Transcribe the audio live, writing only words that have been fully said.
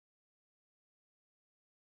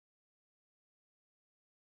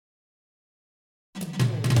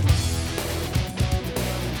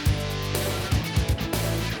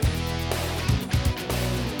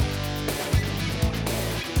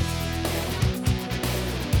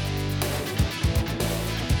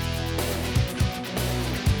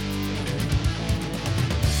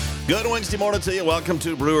Good Wednesday morning to you. Welcome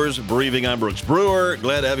to Brewers Briefing. I'm Brooks Brewer.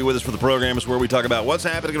 Glad to have you with us for the program. It's where we talk about what's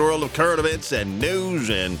happening in the world of current events and news.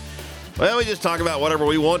 And, well, we just talk about whatever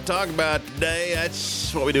we want to talk about today.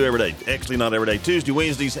 That's what we do every day. Actually, not every day. Tuesday,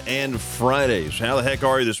 Wednesdays, and Fridays. How the heck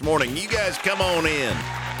are you this morning? You guys come on in.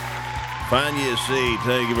 Find you a seat.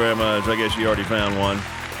 Thank you very much. I guess you already found one.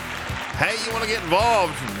 Hey, you want to get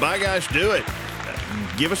involved? By gosh, do it.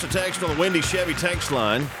 Give us a text on the Wendy Chevy text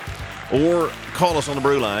line. Or call us on the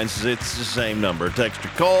brew lines. It's the same number. Text or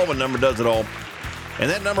call. The number does it all. And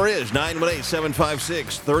that number is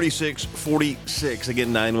 918-756-3646.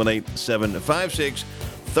 Again,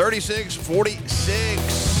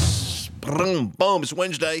 918-756-3646. Boom, boom. It's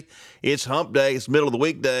Wednesday. It's hump day. It's middle of the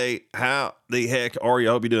weekday. How the heck are you?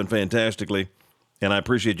 I hope you're doing fantastically. And I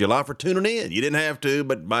appreciate you a lot for tuning in. You didn't have to,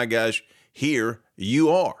 but my gosh, here you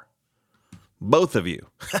are. Both of you.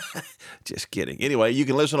 Just kidding. Anyway, you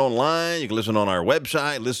can listen online. You can listen on our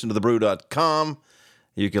website, listen to thebrew.com.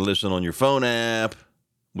 You can listen on your phone app,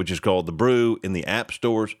 which is called The Brew in the app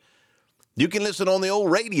stores. You can listen on the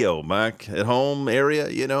old radio back at home area,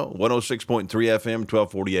 106.3 FM,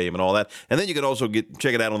 1240 AM and all that. And then you can also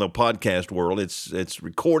check it out on the podcast world. It's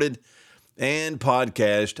recorded and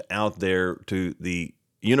podcast out there to the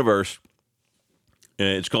universe.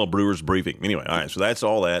 It's called Brewers Briefing. Anyway, all right, so that's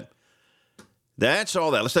all that. That's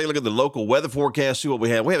all that. Let's take a look at the local weather forecast, see what we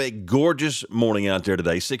have. We have a gorgeous morning out there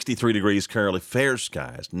today, 63 degrees currently, fair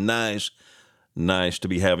skies. Nice to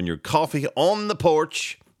be having your coffee on the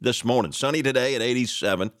porch this morning. Sunny today at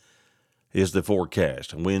 87 is the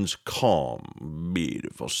forecast. Winds calm,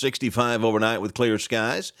 beautiful. 65 overnight with clear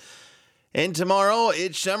skies. And tomorrow,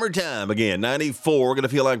 it's summertime again, 94. We're going to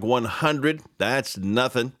feel like 100. That's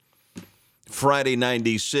nothing. Friday,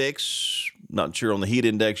 96. Not sure on the heat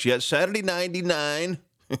index yet. Saturday, 99.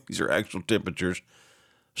 These are actual temperatures.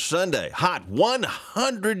 Sunday, hot,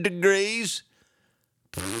 100 degrees.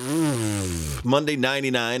 Monday,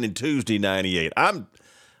 99, and Tuesday, 98. I'm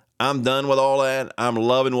done with all that. I'm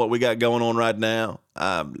loving what we got going on right now.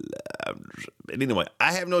 Anyway,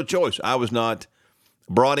 I have no choice. I was not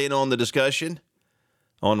brought in on the discussion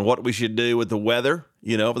on what we should do with the weather,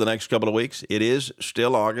 for the next couple of weeks. It is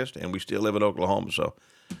still August, and we still live in Oklahoma, so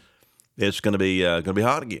it's going to be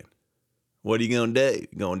hot again. What are you going to do?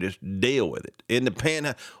 You're going to just deal with it. In the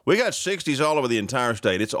penthouse, we got 60s all over the entire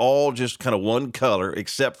state. It's all just kind of one color,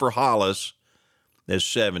 except for Hollis. There's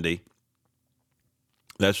 70.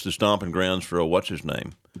 That's the stomping grounds for, what's his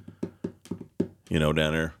name? Down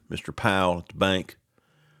there, Mr. Powell at the bank.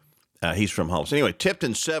 He's from Hollis. Anyway,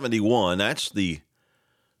 Tipton 71. That's the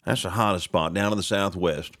hottest spot down in the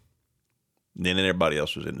southwest. And then everybody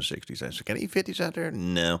else was in the 60s. I said, can I eat 50s out there?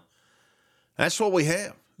 No. That's what we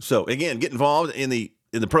have. So, again, get involved in the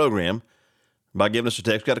program by giving us a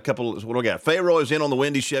text. Got a couple, what do we got? Pharoy's in on the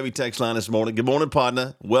Wendy Chevy text line this morning. Good morning,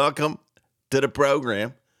 partner. Welcome to the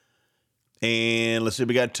program. And let's see,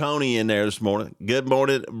 we got Tony in there this morning. Good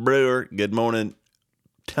morning, Brewer. Good morning,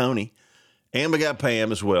 Tony. And we got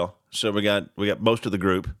Pam as well. So we got most of the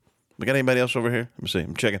group. We got anybody else over here? Let me see.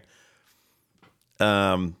 I'm checking.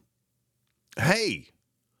 Hey,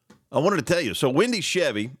 I wanted to tell you. So Wendy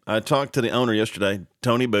Chevy, I talked to the owner yesterday,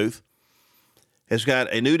 Tony Booth, has got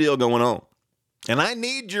a new deal going on. And I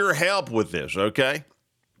need your help with this, okay?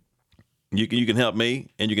 You can help me,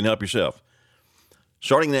 and you can help yourself.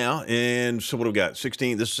 Starting now, and so what have we got? This is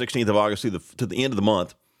 16th of August to the end of the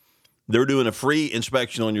month. They're doing a free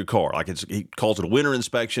inspection on your car. He calls it a winter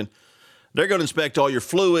inspection. They're going to inspect all your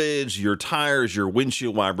fluids, your tires, your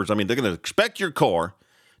windshield wipers. I mean, they're going to inspect your car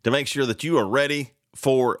to make sure that you are ready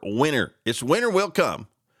for winter. Winter will come.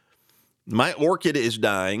 My orchid is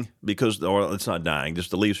dying or it's not dying, just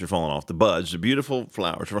the leaves are falling off. The buds, the beautiful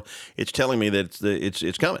flowers. It's telling me that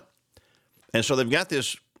it's coming. And so they've got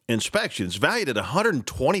this inspection. It's valued at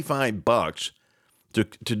 $125 to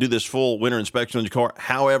do this full winter inspection on your car.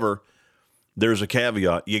 However, there's a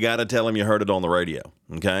caveat. You got to tell them you heard it on the radio,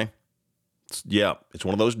 okay? It's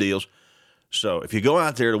one of those deals. So if you go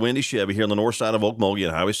out there to Wendy Chevy here on the north side of Okmulgee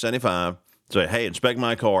on Highway 75, say, hey, inspect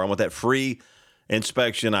my car. I want that free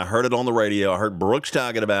inspection. I heard it on the radio. I heard Brooks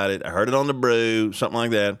talking about it. I heard it on the brew, something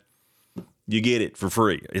like that. You get it for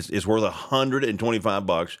free. It's worth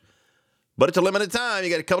 $125, but it's a limited time. You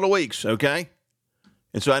got a couple of weeks, okay?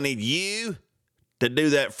 And so I need you to do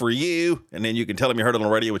that for you, and then you can tell them you heard it on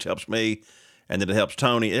the radio, which helps me, and then it helps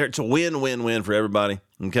Tony. It's a win-win-win for everybody,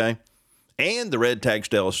 okay? And the red tag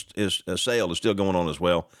sale is still going on as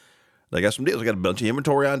well. They got some deals. I got a bunch of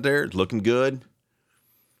inventory out there. It's looking good.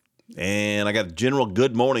 And I got a general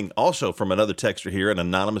good morning also from another texter here, an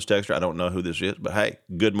anonymous texter. I don't know who this is, but hey,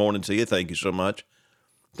 good morning to you. Thank you so much.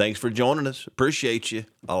 Thanks for joining us. Appreciate you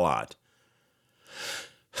a lot.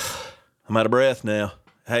 I'm out of breath now.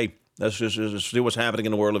 Hey, let's just see what's happening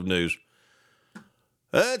in the world of news.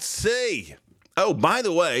 Let's see. Oh, by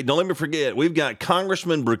the way, don't let me forget, we've got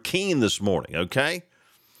Congressman Brecheen this morning, okay?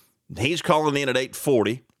 He's calling in at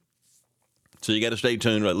 8:40, so you got to stay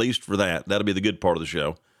tuned at least for that. That'll be the good part of the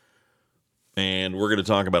show. And we're going to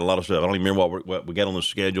talk about a lot of stuff. I don't even remember what we got on the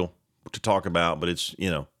schedule to talk about, but it's,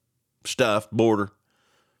 stuff, border,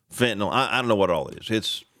 fentanyl. I don't know what all it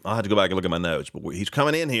is. I'll have to go back and look at my notes, but he's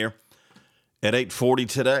coming in here at 8:40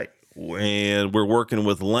 today. And we're working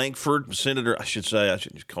with Lankford, Senator, I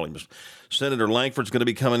shouldn't call him, Senator Lankford's going to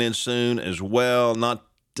be coming in soon as well.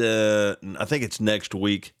 I think it's next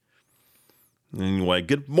week. Anyway,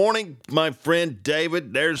 good morning, my friend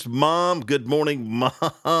David. There's Mom. Good morning,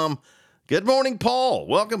 Mom. Good morning, Paul.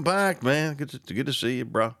 Welcome back, man. Good to see you,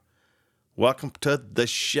 bro. Welcome to the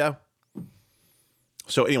show.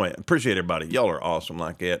 So anyway, appreciate everybody. Y'all are awesome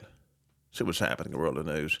like that. See what's happening in the world of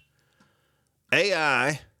news.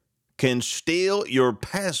 AI can steal your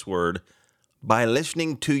password by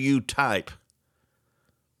listening to you type.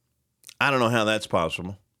 I don't know how that's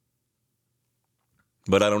possible,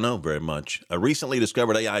 but I don't know very much. A recently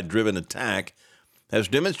discovered AI-driven attack has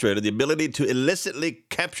demonstrated the ability to illicitly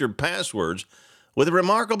capture passwords with a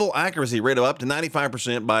remarkable accuracy rate of up to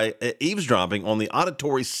 95% by eavesdropping on the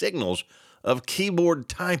auditory signals of keyboard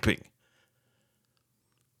typing.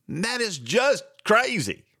 That is just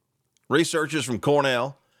crazy. Researchers from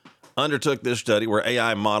Cornell undertook this study where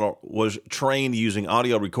AI model was trained using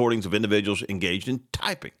audio recordings of individuals engaged in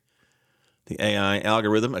typing. The AI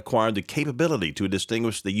algorithm acquired the capability to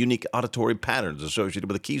distinguish the unique auditory patterns associated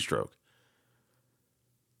with a keystroke.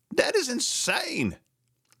 That is insane.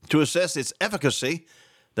 To assess its efficacy,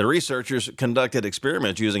 the researchers conducted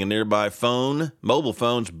experiments using a nearby mobile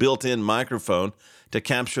phone's built-in microphone to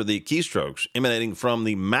capture the keystrokes emanating from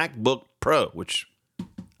the MacBook Pro, which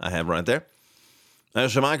I have right there.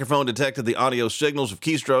 As the microphone detected the audio signals of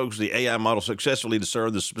keystrokes, the AI model successfully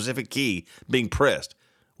discerned the specific key being pressed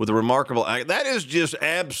with a remarkable that is just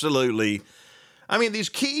absolutely. I mean, these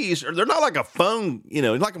keys, they're not like a phone,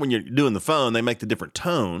 like when you're doing the phone, they make the different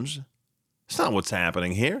tones. It's not what's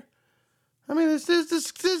happening here. I mean, it's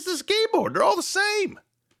this keyboard. They're all the same.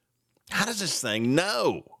 How does this thing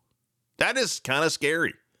know? That is kind of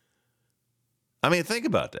scary. I mean, think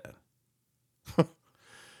about that.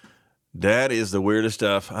 That is the weirdest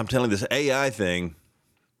stuff. I'm telling you, this AI thing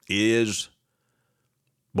is,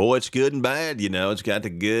 boy, it's good and bad. It's got the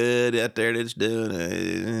good out there that it's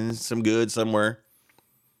doing some good somewhere.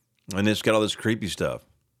 And it's got all this creepy stuff.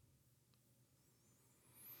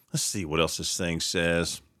 Let's see what else this thing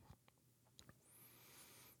says.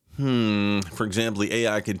 For example, the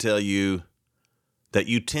AI can tell you that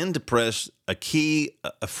you tend to press a key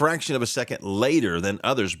a fraction of a second later than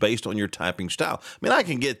others based on your typing style. I mean, I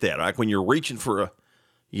can get that. Like when you're reaching for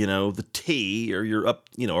the T, or you're up,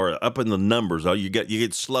 or up in the numbers. You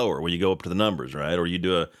get slower when you go up to the numbers, right? Or you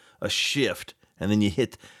do a shift and then you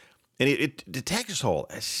hit, and it detects all.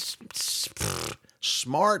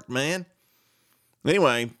 Smart, man.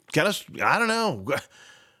 Anyway, I don't know.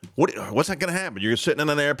 What's that going to happen? You're sitting in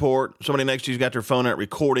an airport, somebody next to you's got their phone out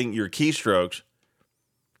recording your keystrokes,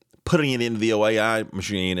 putting it into the AI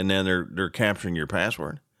machine, and then they're capturing your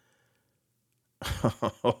password.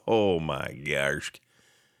 Oh my gosh.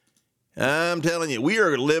 I'm telling you, we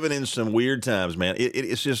are living in some weird times, man.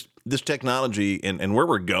 It's just this technology and where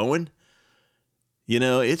we're going,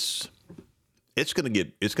 it's going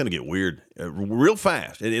to get weird real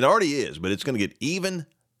fast. It already is, but it's going to get even.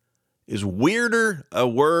 Is weirder a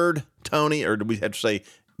word, Tony, or do we have to say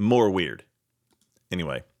more weird?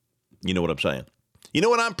 Anyway, you know what I'm saying. You know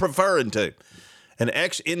what I'm preferring to. An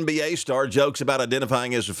ex-NBA star jokes about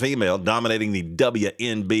identifying as a female, dominating the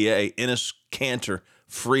WNBA. Enes Kanter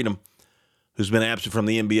Freedom, who's been absent from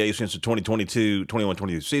the NBA since the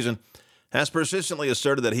 2021-22 season, has persistently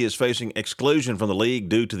asserted that he is facing exclusion from the league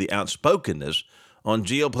due to the outspokenness on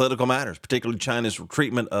geopolitical matters, particularly China's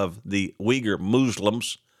treatment of the Uyghur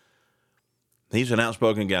Muslims. He's an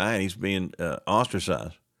outspoken guy, and he's being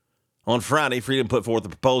ostracized. On Friday, Freedom put forth a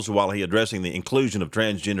proposal while he addressing the inclusion of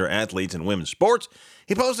transgender athletes in women's sports.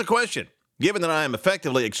 He posed a question. Given that I am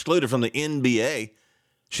effectively excluded from the NBA,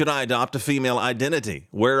 should I adopt a female identity,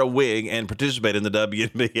 wear a wig, and participate in the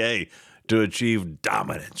WNBA to achieve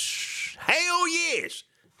dominance? Hell yes,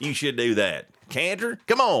 you should do that. Cantor,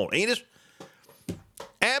 come on, Enos.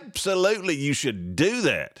 Absolutely, you should do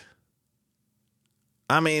that.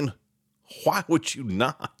 I mean, why would you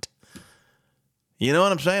not? You know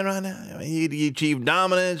what I'm saying right now? I mean, you achieve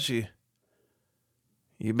dominance.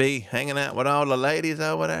 You be hanging out with all the ladies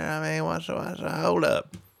over there? I mean, what's the hold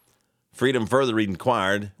up? Freedom further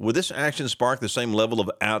inquired, would this action spark the same level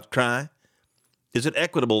of outcry? Is it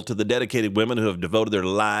equitable to the dedicated women who have devoted their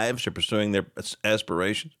lives to pursuing their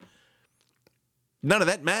aspirations? None of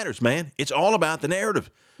that matters, man. It's all about the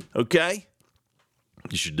narrative, okay?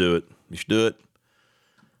 You should do it. You should do it.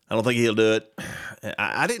 I don't think he'll do it.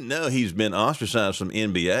 I didn't know he's been ostracized from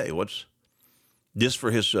NBA. What's this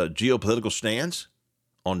for his geopolitical stance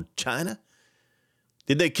on China?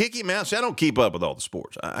 Did they kick him out? See, I don't keep up with all the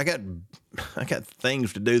sports. I got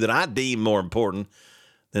things to do that I deem more important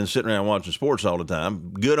than sitting around watching sports all the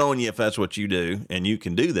time. Good on you if that's what you do, and you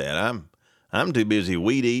can do that. I'm too busy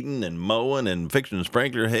weed eating and mowing and fixing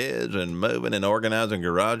sprinkler heads and moving and organizing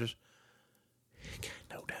garages. Got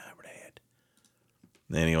no time for that.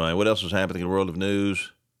 Anyway, what else is happening in the world of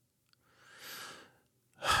news?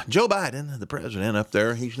 Joe Biden, the president up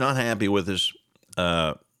there, he's not happy with his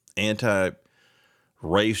anti-race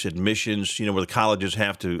admissions, where the colleges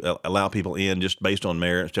have to allow people in just based on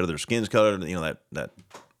merit instead of their skin's color, that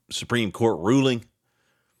Supreme Court ruling.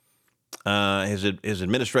 His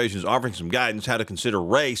administration is offering some guidance how to consider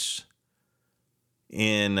race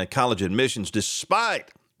in college admissions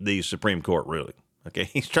despite the Supreme Court ruling. Okay,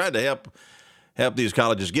 he's trying to help these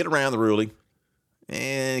colleges get around the ruling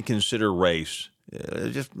and consider race.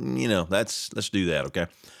 Let's do that, okay?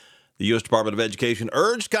 The U.S. Department of Education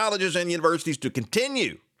urged colleges and universities to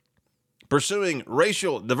continue pursuing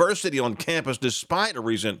racial diversity on campus despite a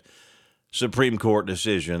recent Supreme Court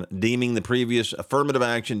decision deeming the previous affirmative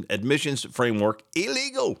action admissions framework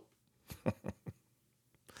illegal.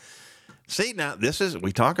 See, now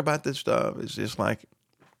we talk about this stuff. It's just like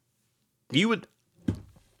you would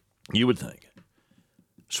think.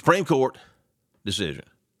 Supreme Court decision.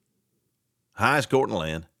 Highest court in the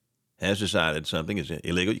land has decided something is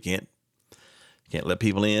illegal. You can't let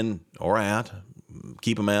people in or out,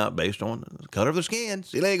 keep them out based on the color of their skin.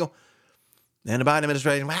 It's illegal. And the Biden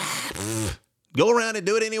administration, go around it,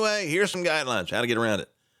 do it anyway. Here's some guidelines, how to get around it.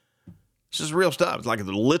 This is real stuff. It's like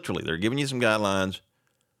literally they're giving you some guidelines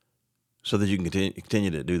so that you can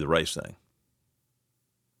continue to do the race thing.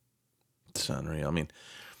 It's unreal. I mean,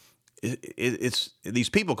 it's these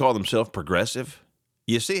people call themselves progressive.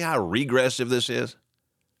 You see how regressive this is?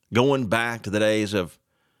 Going back to the days of,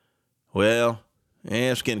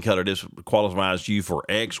 skin color disqualifies you for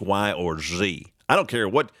X, Y, or Z. I don't care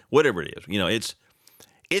whatever it is.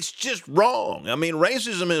 It's just wrong. I mean,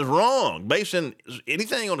 racism is wrong. Basing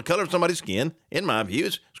anything on the color of somebody's skin, in my view,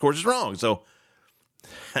 of course, it's wrong. So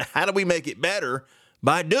how do we make it better?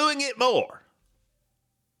 By doing it more.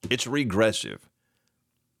 It's regressive.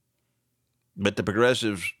 But the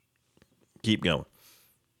progressives keep going.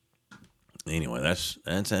 Anyway, that's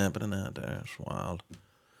happening out there. It's wild.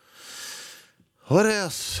 What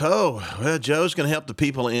else? Joe's going to help the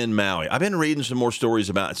people in Maui. I've been reading some more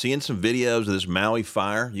stories seeing some videos of this Maui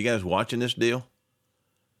fire. You guys watching this deal?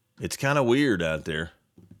 It's kind of weird out there.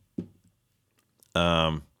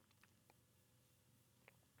 By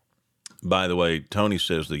the way, Tony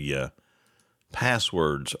says the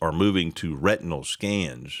passwords are moving to retinal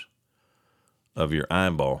scans of your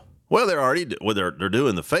eyeball. Well, they're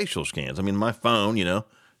doing the facial scans. I mean, my phone,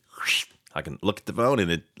 I can look at the phone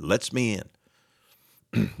and it lets me in.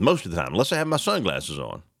 Most of the time, unless I have my sunglasses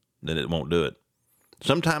on, then it won't do it.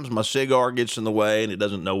 Sometimes my cigar gets in the way and it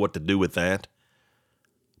doesn't know what to do with that.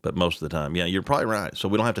 But most of the time, yeah, you're probably right. So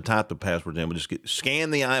we don't have to type the passwords in. We'll just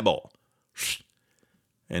scan the eyeball.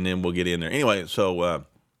 And then we'll get in there. Anyway, so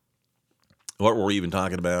what were we even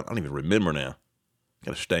talking about? I don't even remember now.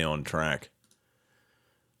 Got to stay on track.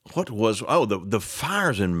 The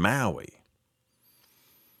fires in Maui.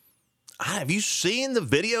 Have you seen the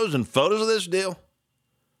videos and photos of this deal?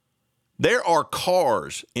 There are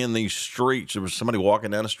cars in these streets. There was somebody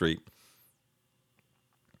walking down the street.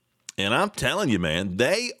 And I'm telling you, man,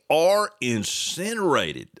 they are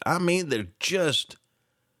incinerated. I mean, they're just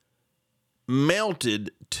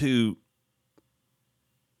melted to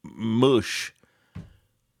mush.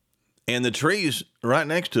 And the trees right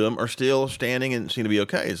next to them are still standing and seem to be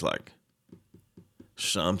okay. It's like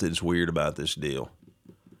something's weird about this deal.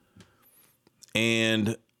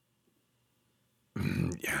 And I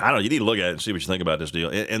don't know, you need to look at it and see what you think about this deal.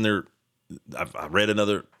 And I read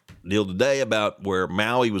another deal today about where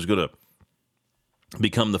Maui was going to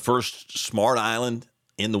become the first smart island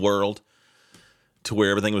in the world to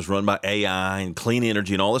where everything was run by AI and clean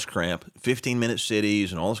energy and all this crap, 15-minute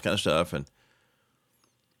cities and all this kind of stuff.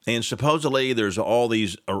 And supposedly there's all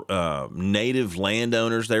these native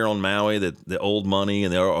landowners there on Maui that the old money,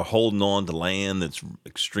 and they're holding on to land that's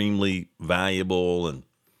extremely valuable. And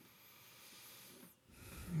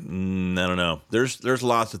I don't know. There's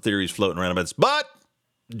lots of theories floating around about this. But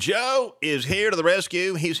Joe is here to the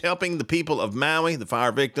rescue. He's helping the people of Maui, the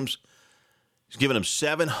fire victims. He's giving them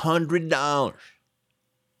 $700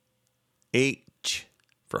 each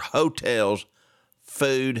for hotels,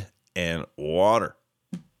 food, and water.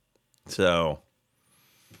 So,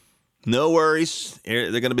 no worries. They're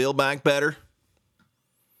going to build back better.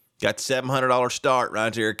 Got the $700 start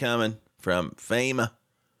right there coming from FEMA.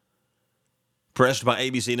 Pressed by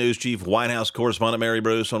ABC News Chief White House correspondent Mary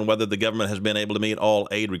Bruce on whether the government has been able to meet all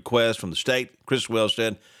aid requests from the state, Chris Wells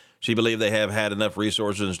said she believed they have had enough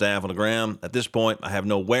resources and staff on the ground. At this point, I have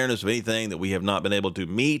no awareness of anything that we have not been able to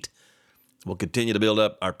meet. We'll continue to build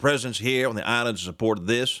up our presence here on the island to support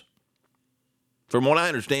this. From what I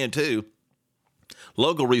understand, too,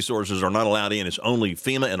 local resources are not allowed in. It's only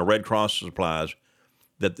FEMA and the Red Cross supplies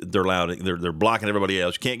that they're allowed. They're blocking everybody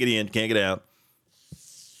else. Can't get in, can't get out.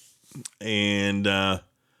 And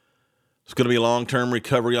it's going to be a long-term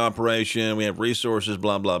recovery operation. We have resources,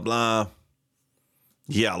 blah, blah, blah.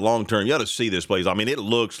 Yeah, long-term. You ought to see this place. I mean, it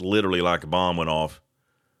looks literally like a bomb went off.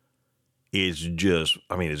 It's just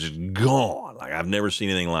gone. Like, I've never seen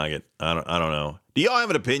anything like it. I don't know. Do y'all have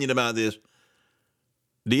an opinion about this?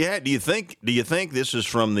 Do you think this is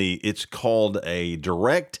from it's called a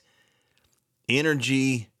direct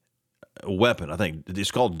energy weapon? I think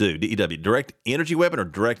it's called DEW, direct energy weapon or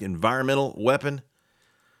direct environmental weapon.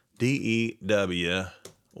 DEW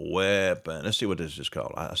weapon. Let's see what this is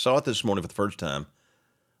called. I saw it this morning for the first time.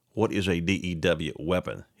 What is a DEW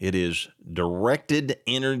weapon? It is directed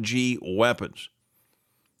energy weapons,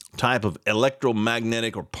 type of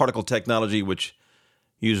electromagnetic or particle technology which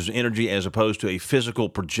uses energy as opposed to a physical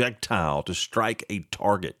projectile to strike a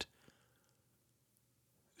target.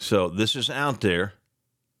 So this is out there.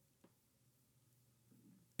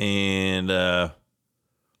 And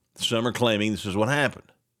some are claiming this is what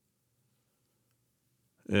happened.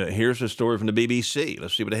 Here's a story from the BBC.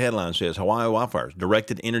 Let's see what the headline says. Hawaii wildfires.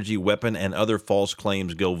 Directed energy weapon and other false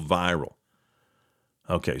claims go viral.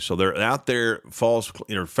 Okay, so they're out there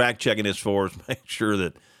fact-checking this for us. Make sure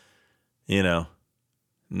that,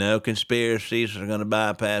 no conspiracies are going to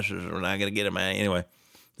bypass us. We're not going to get them. Anyway,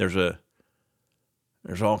 there's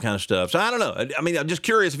all kind of stuff. So I don't know. I mean, I'm just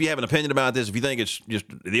curious if you have an opinion about this. If you think it's just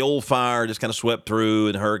the old fire just kind of swept through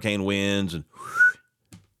and hurricane winds,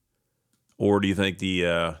 or do you think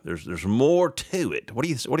there's more to it?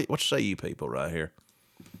 What say you people right here?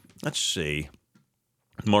 Let's see.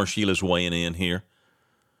 Marshila's weighing in here.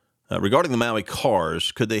 Regarding the Maui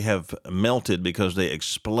cars, could they have melted because they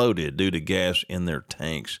exploded due to gas in their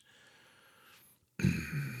tanks?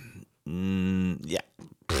 Yeah.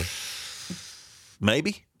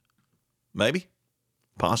 Maybe,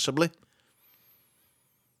 possibly,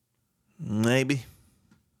 maybe.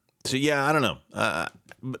 So yeah, I don't know. I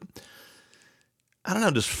don't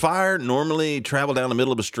know. Does fire normally travel down the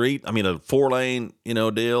middle of a street? I mean, a 4-lane,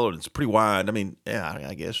 deal. It's pretty wide. I mean, yeah,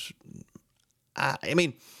 I guess. I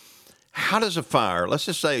mean, how does a fire? Let's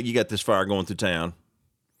just say you got this fire going through town.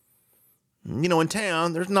 In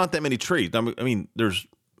town, there's not that many trees. I mean, there's,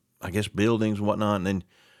 I guess, buildings and whatnot, and then.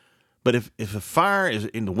 But if a fire is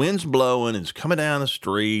and the wind's blowing and it's coming down the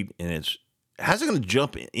street and how's it going to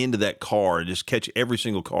jump into that car and just catch every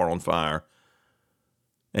single car on fire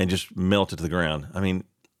and just melt it to the ground? I mean,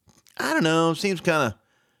 I don't know. It seems kind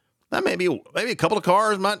of maybe a couple of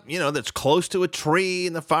cars might that's close to a tree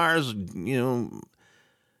and the fire's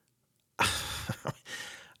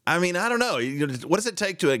I mean, I don't know. What does it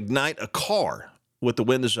take to ignite a car with the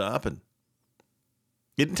windows up? And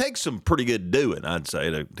it takes some pretty good doing, I'd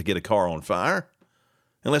say, to get a car on fire.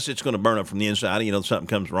 Unless it's going to burn up from the inside, something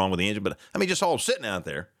comes wrong with the engine. But, I mean, just all sitting out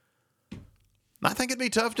there. I think it'd be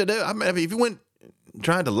tough to do. I mean, if you went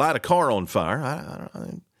trying to light a car on fire,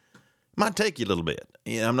 it might take you a little bit.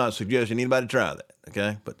 I'm not suggesting anybody try that,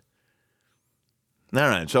 okay? But, all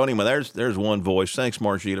right. So, anyway, there's one voice. Thanks,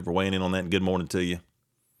 Marshita, for weighing in on that, and good morning to you.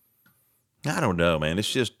 I don't know, man.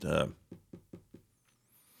 It's just...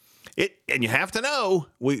 And you have to know,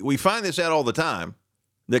 we find this out all the time.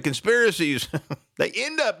 The conspiracies, they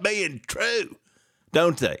end up being true,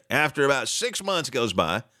 don't they? After about 6 months goes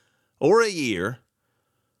by, or a year,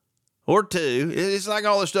 or two, it's like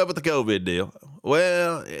all this stuff with the COVID deal.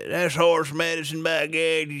 Well, that's horse medicine by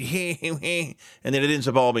God. And then it ends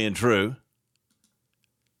up all being true.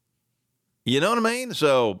 You know what I mean?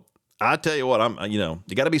 So I tell you what, you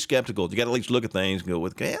got to be skeptical. You got to at least look at things and go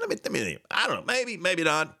with, I don't know, maybe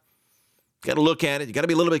not. Got to look at it. You got to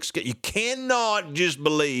be a little bit scared. You cannot just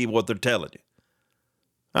believe what they're telling you.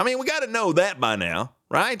 I mean, we got to know that by now,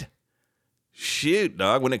 right? Shoot,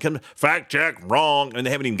 dog. When it comes to fact check, wrong, and they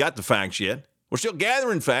haven't even got the facts yet. We're still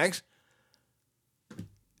gathering facts.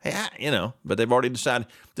 Hey, but they've already decided,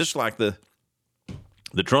 just like the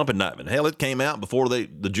Trump indictment. Hell, it came out before the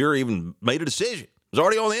jury even made a decision. It was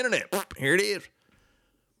already on the internet. Here it is.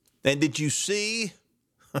 And did you see?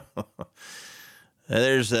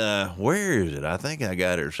 There's where is it? I think I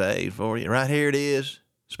got it saved for you. Right here it is.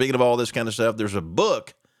 Speaking of all this kind of stuff, there's a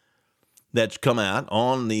book that's come out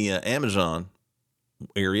on the Amazon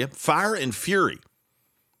area. Fire and Fury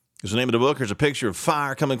is the name of the book. There's a picture of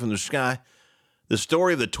fire coming from the sky. The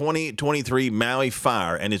story of the 2023 Maui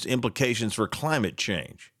Fire and its implications for climate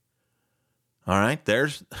change. All right,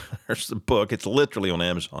 there's the book. It's literally on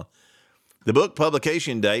Amazon. The book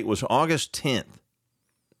publication date was August 10th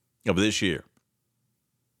of this year.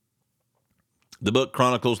 The book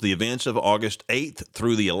chronicles the events of August 8th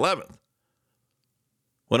through the 11th,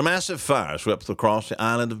 when a massive fire swept across the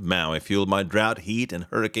island of Maui, fueled by drought, heat, and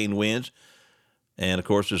hurricane winds. And, of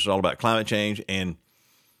course, this is all about climate change. And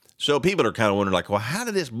so people are kind of wondering, like, well, how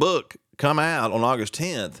did this book come out on August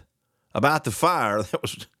 10th about the fire that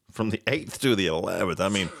was from the 8th to the 11th? I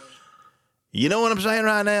mean, you know what I'm saying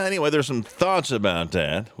right now? Anyway, there's some thoughts about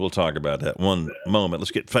that. We'll talk about that one moment. Let's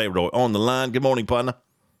get Pharoy on the line. Good morning, partner.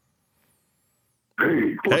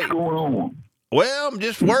 Hey, what's going on? Well, I'm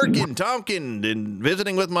just working, talking, and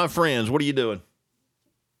visiting with my friends. What are you doing?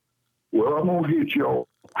 Well, I'm going to get you off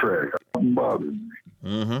track. I'm bothering me.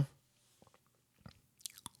 Mm-hmm.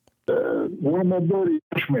 One of my buddies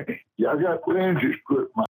asked me, I got lenses put in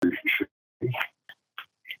my eyes.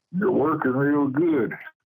 They're working real good.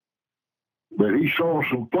 But he saw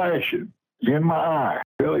some flashing in my eye.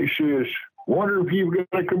 Well, he says, wonder if you've got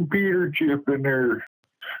a computer chip in there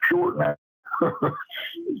shorting out.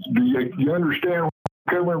 Do you understand where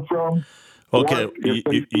I'm coming from? Okay,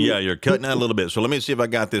 you're cutting out a little bit. So let me see if I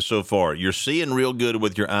got this so far. You're seeing real good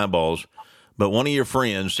with your eyeballs, but one of your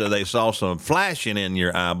friends said they saw some flashing in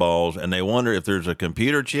your eyeballs, and they wonder if there's a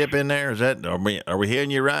computer chip in there. Are we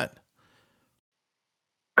hearing you right?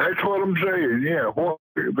 That's what I'm saying. Yeah, boy,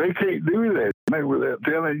 they can't do that without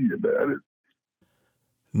telling you about it.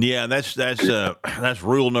 Yeah, that's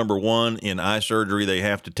rule number one in eye surgery. They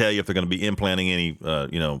have to tell you if they're going to be implanting any,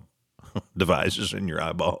 devices in your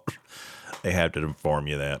eyeballs. They have to inform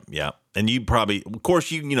you that. Yeah, and you probably, of course,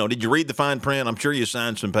 did you read the fine print? I'm sure you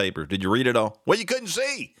signed some papers. Did you read it all? Well, you couldn't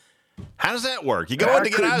see. How does that work? You go in to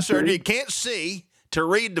get eye surgery, you can't see to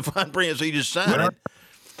read the fine print, so you just sign it.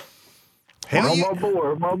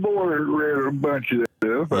 My boy read a bunch of that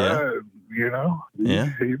stuff. Yeah.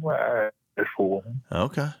 He might ask for them.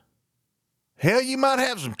 Okay. Hell, you might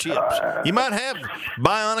have some chips. You might have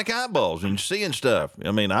bionic eyeballs and seeing stuff.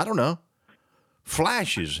 I mean, I don't know.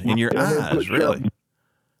 Flashes in your eyes, really.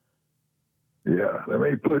 Yeah, let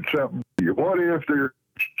me put something. What if there's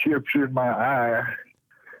chips in my eye?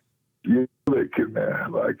 That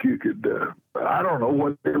can, you could, I don't know,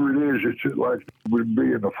 whatever it is, it's like it would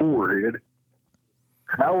be in the forehead.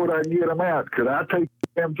 How would I get them out? Could I take the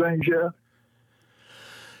damn things out?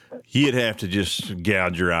 You'd have to just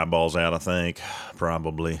gouge your eyeballs out, I think,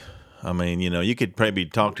 probably. I mean, you could maybe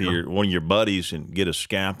talk to one of your buddies and get a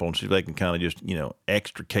scalpel and see if they can kind of just,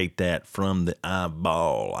 extricate that from the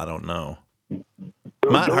eyeball. I don't know.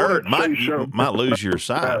 Might hurt. Might lose your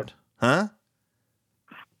sight. Huh?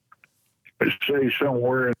 It says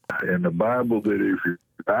somewhere in the Bible that if your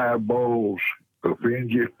eyeballs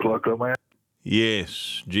offend you, pluck them out.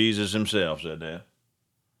 Yes, Jesus himself said that.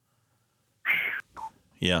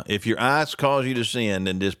 Yeah, if your eyes cause you to sin,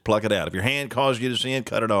 then just pluck it out. If your hand causes you to sin,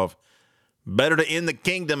 cut it off. Better to end the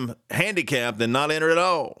kingdom handicapped than not enter at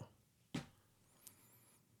all.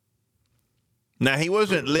 Now, he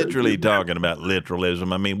wasn't literally talking about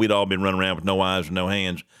literalism. I mean, we'd all been running around with no eyes and no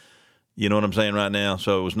hands. You know what I'm saying right now?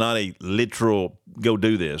 So it was not a literal, go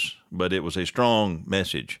do this, but it was a strong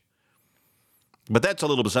message. But that's a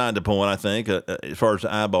little beside the point, I think, as far as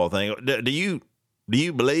the eyeball thing. Do you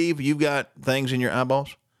believe you've got things in your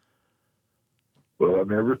eyeballs? Well, I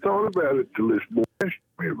never thought about it till this boy asked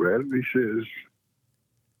me about it. He says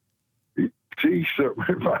he sees something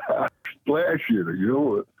in my eye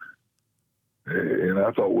flashing, And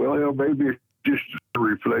I thought, well, maybe it's just a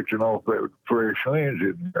reflection off that fresh lens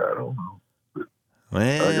in there. I don't know.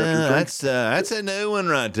 Well, that's a new one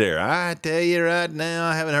right there. I tell you right now,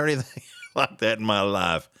 I haven't heard anything like that in my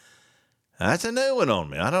life. That's a new one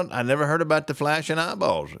on me. I never heard about the flashing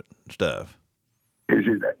eyeballs and stuff. Is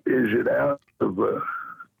it out of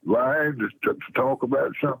line to talk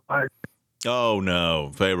about something like that? Oh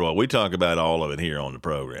no, Pharoy. We talk about all of it here on the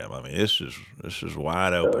program. I mean, this is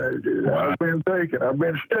wide open. I've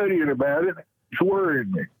been studying about it. It's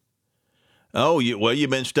worrying me. Oh, you've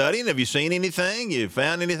been studying? Have you seen anything? You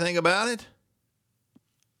found anything about it?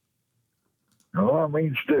 No, I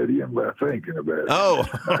mean studying by thinking about it. Oh,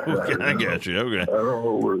 okay, I got you. Okay. I don't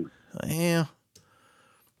know where. Yeah.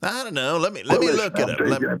 I don't know. Let me Listen, look it I'm up.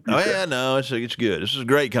 taking up your Yeah, time. no, it's good. This is a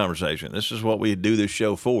great conversation. This is what we do this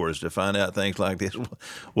show for, is to find out things like this.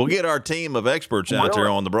 We'll get our team of experts out there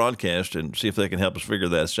on the broadcast and see if they can help us figure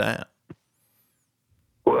this out.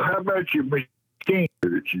 Well, how about your machine?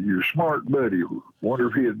 Your smart buddy. Wonder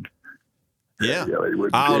if he'd. Yeah, he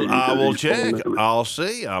wouldn't tell you I 'cause will he's check. full of it. I'll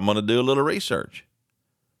see. I'm going to do a little research.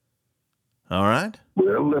 All right.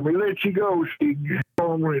 Well, let me let you go so you can get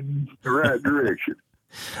on in the right direction.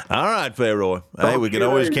 All right, Pharoy. Hey, we can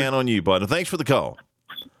always count on you, partner. Thanks for the call.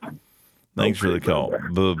 Thanks for the call.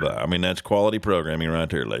 Bye-bye. I mean, that's quality programming right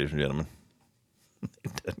there, ladies and gentlemen.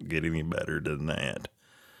 It doesn't get any better than that.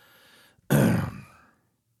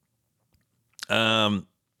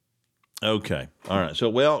 Okay. All right. So,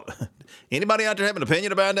 well, anybody out there have an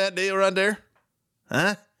opinion about that deal right there?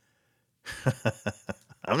 Huh?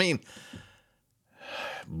 I mean,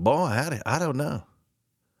 boy, I don't know.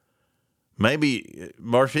 Maybe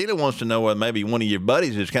Marcella wants to know whether maybe one of your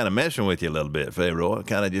buddies is kind of messing with you a little bit, Pharoy,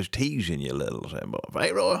 kind of just teasing you a little. Saying, boy,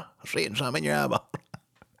 Pharoy, I'm seeing something in your eyeball.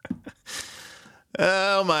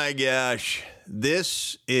 Oh, my gosh.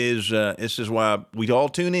 This is why we all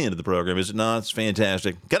tune into the program, is it not? It's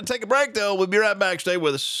fantastic. Got to take a break, though. We'll be right back. Stay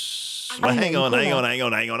with us. Hang on.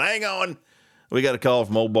 We got a call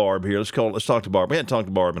from old Barb here. Let's talk to Barb. We hadn't talked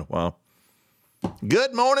to Barb in a while.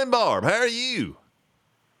 Good morning, Barb. How are you?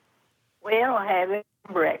 Well, having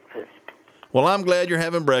breakfast. Well, I'm glad you're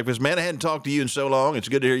having breakfast. Man, I hadn't talked to you in so long. It's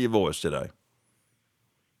good to hear your voice today.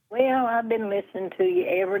 Well, I've been listening to you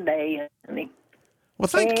every day, honey. Well,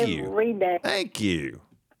 thank you. Every day. Thank you.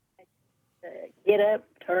 Get up,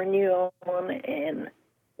 turn you on, and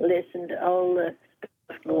listen to all the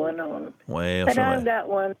stuff going on. Well, but I've got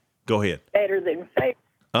one. Go ahead. Better than favorite.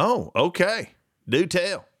 Oh, okay. Do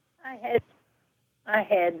tell. I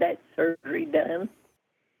had that surgery done.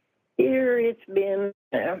 Here it's been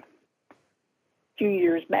a few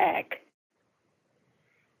years back.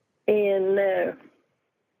 And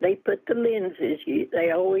they put the lenses, they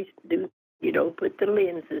always do, put the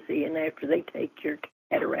lenses in after they take your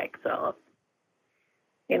cataracts off.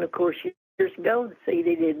 And of course, years ago, see,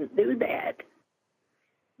 they didn't do that.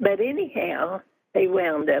 But anyhow, they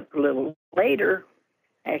wound up a little later,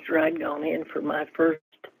 after I'd gone in for my first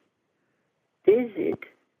visit.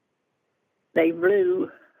 They blew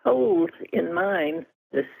holes in mine,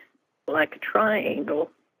 like a triangle,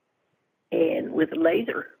 and with a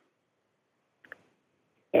laser.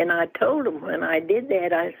 And I told them when I did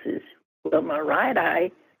that, I says, well, my right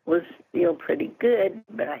eye was still pretty good,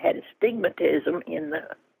 but I had astigmatism in the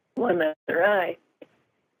one other eye.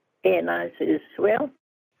 And I says, well,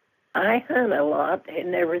 I hunt a lot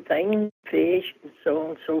and everything, fish and so on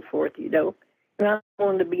and so forth, and I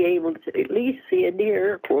wanted to be able to at least see a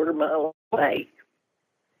deer a quarter mile away.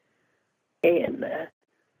 And,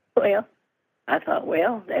 well, I thought,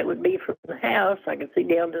 well, that would be from the house. I could see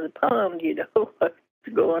down to the pond, what's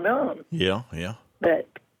going on. Yeah. But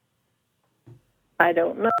I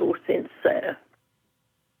don't know, since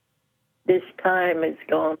this time has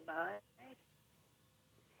gone by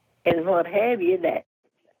and what have you, that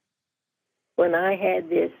when I had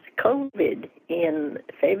this COVID in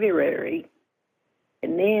February,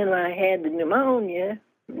 and then I had the pneumonia,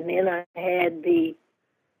 and then I had the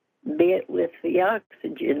bit with the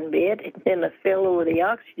oxygen bit, and then I fell over the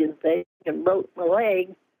oxygen thing and broke my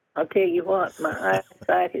leg. I'll tell you what, my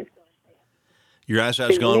eyesight has gone. Your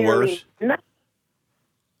eyesight's gone worse?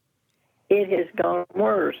 It has gone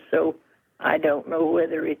worse, so I don't know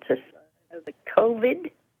whether it's a sign of the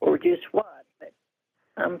COVID or just what, but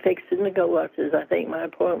I'm fixing to go. I think my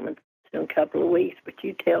appointment's in a couple of weeks, but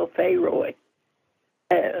you tell Pharoy.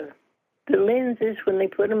 The lenses, when they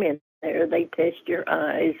put them in there, they test your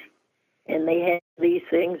eyes, and they have these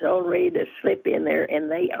things all ready to slip in there,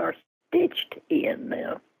 and they are stitched in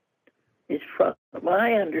now. Is from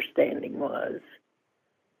my understanding was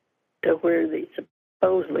to where they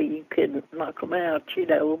supposedly you couldn't knock them out,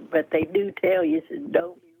 but they do tell you,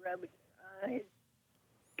 don't be rubbing your eyes.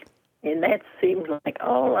 And that seems like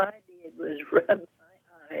all I did was rub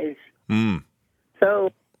my eyes.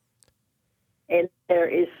 So, and there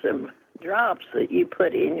is some drops that you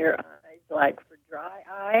put in your eyes, like for dry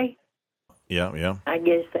eye. Yeah. I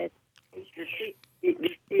guess that's your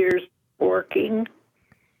ears working.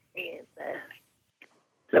 And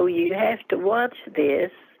so you have to watch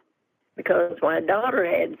this, because my daughter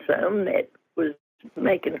had some that was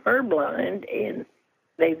making her blind, and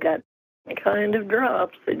they've got kind of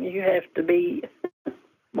drops, and you have to be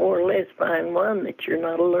more or less find one that you're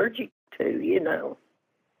not allergic to,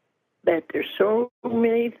 But there's so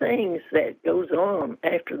many things that goes on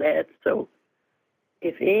after that. So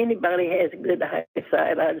if anybody has a good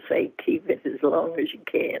eyesight, I'd say keep it as long as you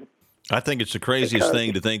can. I think it's the craziest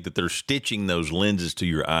thing to think that they're stitching those lenses to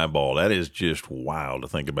your eyeball. That is just wild to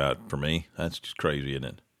think about for me. That's just crazy, isn't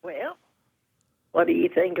it? Well, what do you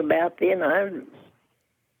think about then?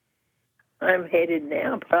 I'm headed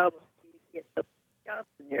now probably to get the shots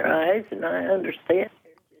in your eyes, and I understand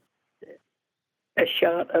there's just a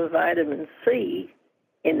shot of vitamin C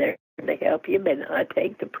in there to help you, but I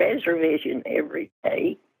take the Preservision every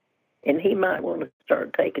day, and he might want to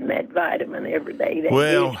start taking that vitamin every day.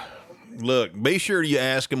 Look, be sure you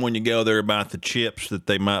ask them when you go there about the chips that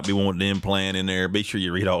they might be wanting to implant in there. Be sure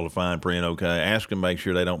you read all the fine print, okay? Ask them, make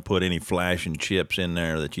sure they don't put any flashing chips in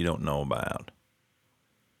there that you don't know about.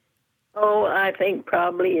 Oh, I think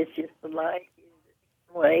probably it's just the light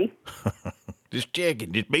way. Just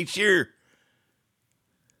checking. Just be sure.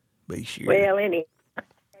 Be sure. Well, anyway, I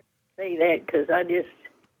have to say that because I just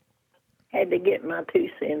had to get my 2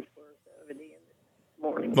 cents worth of it in this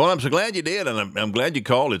morning. Well, I'm so glad you did, and I'm glad you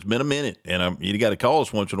called. It's been a minute, and you got to call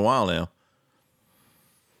us once in a while now.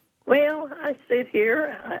 Well, I sit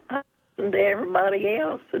here, I listen to everybody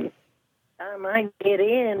else, and by the time I get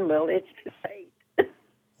in, well, it's too late.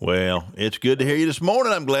 Well, it's good to hear you this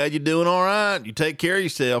morning. I'm glad you're doing all right. You take care of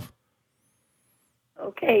yourself.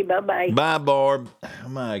 Okay, bye-bye. Bye, Barb. Oh,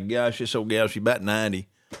 my gosh, this old gal, she's about 90.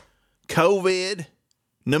 COVID,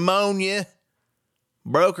 pneumonia,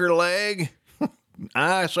 broke her leg,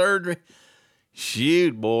 eye surgery.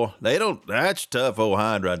 Shoot, boy. That's tough old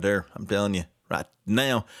hide right there. I'm telling you right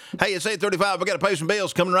now. Hey, it's 8:35. We got to pay some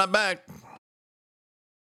bills. Coming right back.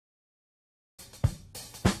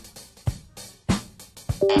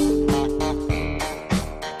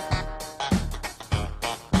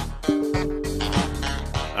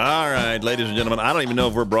 All right, ladies and gentlemen, I don't even know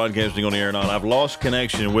if we're broadcasting on the air or not. I've lost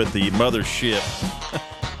connection with the mothership.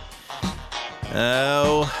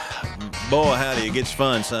 Oh, boy, howdy, it gets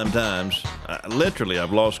fun sometimes. Literally,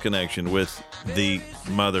 I've lost connection with the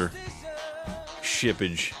mother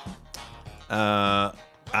shippage. I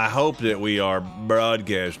hope that we are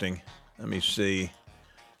broadcasting. Let me see.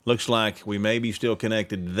 Looks like we may be still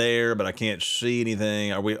connected there, but I can't see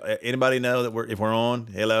anything. Are we? Anybody know that if we're on?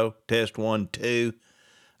 Hello, test 1, 2.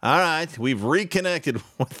 All right, we've reconnected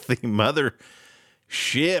with the mother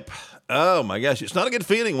ship. Oh my gosh, it's not a good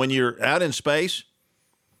feeling when you're out in space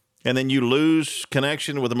and then you lose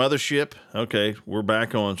connection with the mothership. Okay, we're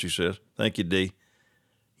back on, she says. Thank you, D.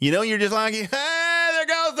 You know, you're just like, hey, there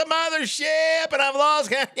goes the mothership, and I've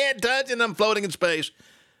lost, I can't touch it, and I'm floating in space.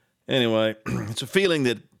 Anyway, it's a feeling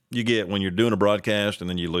that you get when you're doing a broadcast and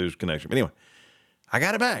then you lose connection. Anyway, I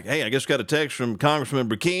got it back. Hey, I just got a text from Congressman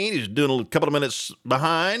Brecheen. He's doing a couple of minutes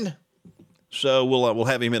behind, so we'll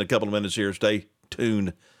have him in a couple of minutes here. Stay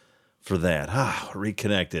tuned for that.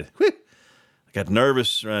 Reconnected. Whew. I got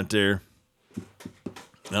nervous right there.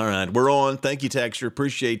 All right, we're on. Thank you, Texter.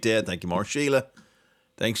 Appreciate that. Thank you, Marshila.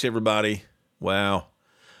 Thanks, everybody. Wow.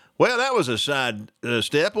 Well, that was a side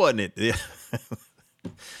step, wasn't it?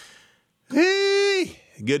 Hey,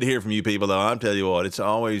 good to hear from you people, though. I'll tell you what, it's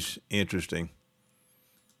always interesting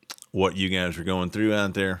what you guys are going through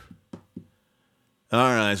out there.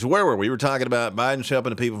 All right, so where were we? We were talking about Biden's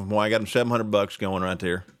helping the people from Hawaii. Got them $700 going right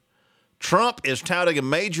there. Trump is touting a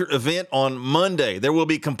major event on Monday. There will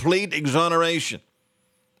be complete exoneration.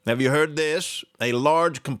 Have you heard this? A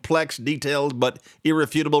large, complex, detailed, but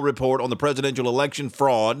irrefutable report on the presidential election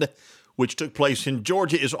fraud, which took place in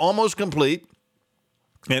Georgia, is almost complete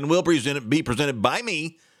and will be presented by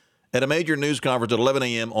me at a major news conference at 11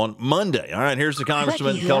 a.m. on Monday. All right, here's the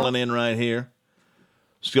congressman calling in right here.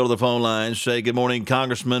 Let's go to the phone lines. Say good morning,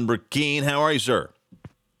 Congressman Brecheen. How are you, sir?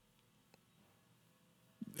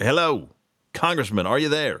 Hello, Congressman. Are you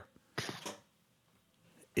there?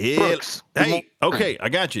 Brooks, hey, okay, I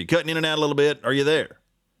got you. Cutting in and out a little bit. Are you there?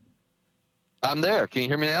 I'm there. Can you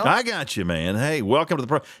hear me now? I got you, man. Hey, welcome to the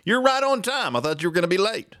program. You're right on time. I thought you were going to be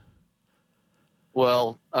late.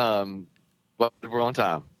 Well, we're on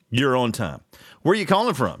time. You're on time. Where are you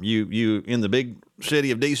calling from? You in the big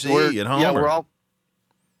city of D.C. at home? Yeah,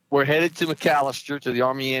 we're headed to McAllister to the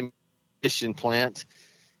Army ammunition plant.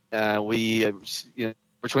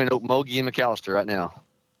 Between Okmulgee and McAllister right now.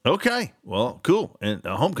 Okay, well, cool, and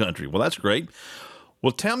home country. Well, that's great.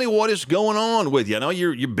 Well, tell me what is going on with you. I know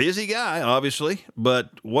you're a busy guy, obviously, but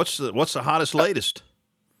what's the hottest, latest?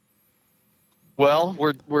 Well,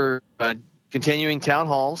 we're continuing town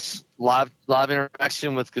halls, live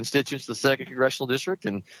interaction with constituents of the 2nd Congressional District,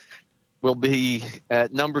 and we'll be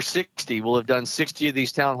at number 60. We'll have done 60 of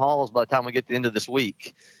these town halls by the time we get to the end of this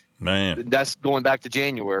week. Man, that's going back to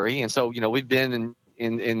January. And so, we've been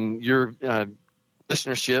in your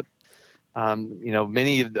listenership.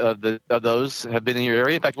 Many of those have been in your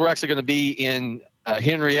area. In fact, we're actually going to be in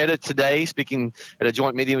Henrietta today, speaking at a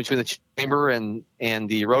joint meeting between the Chamber and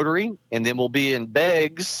the Rotary. And then we'll be in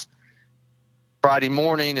Beggs Friday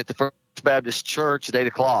morning at the First Baptist Church at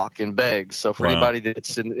 8:00 in Beggs. So for anybody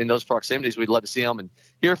that's in those proximities, we'd love to see them and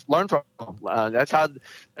learn from them. That's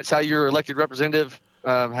how your elected representative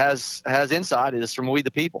has insight, is from we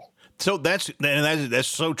the people. So that's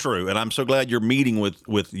so true, and I'm so glad you're meeting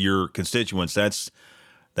with your constituents. That's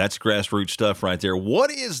grassroots stuff right there.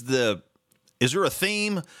 Is there a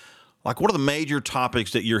theme? Like, what are the major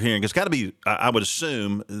topics that you're hearing? It's got to be, I would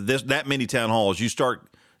assume, that many town halls, you start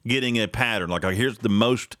getting a pattern. Like, here's the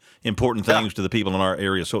most important things to the people in our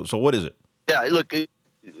area. So what is it? Yeah, look,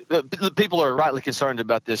 the people are rightly concerned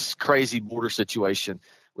about this crazy border situation.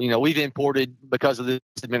 We've imported, because of this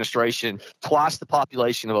administration, twice the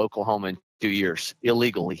population of Oklahoma in 2 years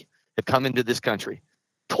illegally have come into this country.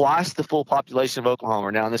 Twice the full population of Oklahoma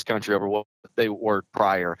are now in this country over what they were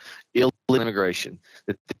prior. Illegal immigration.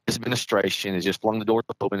 This administration has just flung the door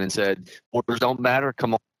open and said, borders don't matter,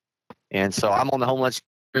 come on. And so I'm on the Homeland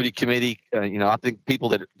Security Committee. I think people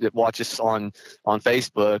that watch us on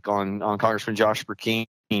Facebook, on Congressman Josh Brecheen,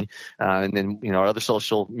 and then our other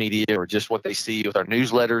social media, or just what they see with our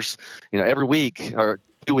newsletters, every week or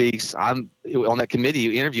 2 weeks, I'm on that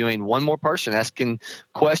committee interviewing one more person, asking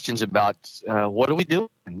questions about what are we doing.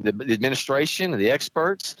 The administration and the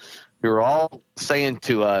experts, who are all saying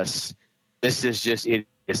to us, this is just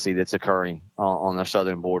idiocy that's occurring on the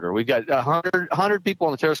southern border. We've got 100 people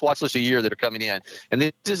on the terrorist watch list a year that are coming in, and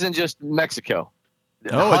this isn't just Mexico.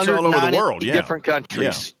 Oh, it's all over the world. Yeah, different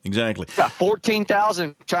countries. Yeah, exactly. Got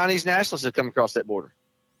 14,000 Chinese nationalists that come across that border.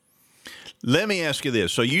 Let me ask you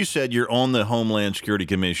this. So you said you're on the Homeland Security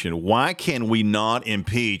Commission. Why can we not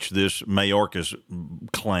impeach this Mayorkas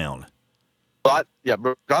clown? But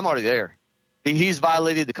I'm already there. He's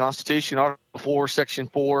violated the Constitution. Article 4, Section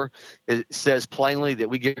 4. It says plainly that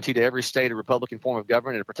we guarantee to every state a Republican form of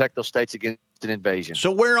government and to protect those states against an invasion.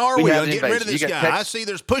 So where are we? Get rid of this guy. I see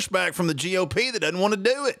there's pushback from the GOP that doesn't want to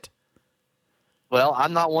do it. Well,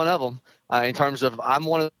 I'm not one of them. In terms of, I'm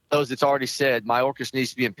one of those that's already said Mayorkas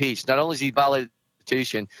needs to be impeached. Not only has he violated the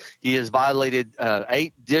Constitution, he has violated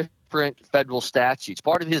 8 different federal statutes.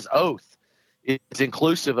 Part of his oath is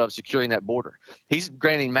inclusive of securing that border. He's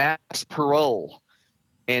granting max parole,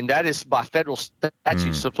 and that is by federal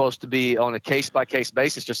statute supposed to be on a case-by-case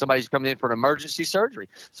basis, just somebody's coming in for an emergency surgery.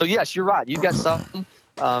 So, yes, you're right. You've got some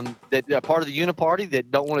that are part of the uniparty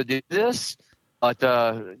that don't want to do this, but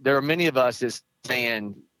there are many of us that's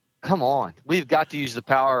saying, come on, we've got to use the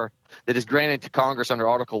power that is granted to Congress under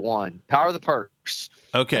Article 1, power of the purse.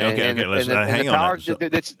 Okay. Let's hang on.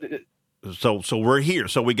 So we're here.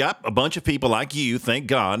 So we got a bunch of people like you, thank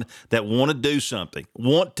God, that want to do something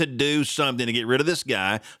to get rid of this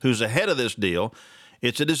guy who's ahead of this deal.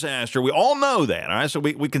 It's a disaster. We all know that, all right? So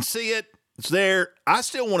we can see it. It's there. I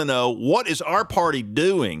still want to know, what is our party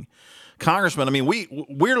doing? Congressman, I mean,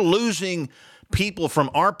 we're losing people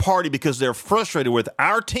from our party because they're frustrated with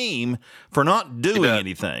our team for not doing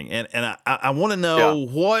anything. And I want to know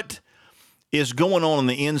what is going on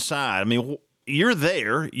the inside. I mean, you're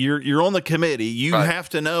there. You're on the committee. You have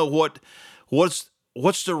to know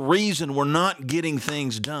what's the reason we're not getting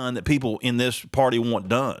things done that people in this party want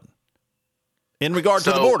done in regard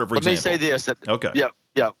to the border, for example. Let me say this. Okay.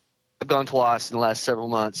 Yeah. I've gone twice in the last several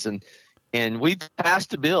months, and we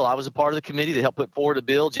passed a bill. I was a part of the committee that helped put forward a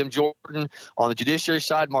bill. Jim Jordan on the judiciary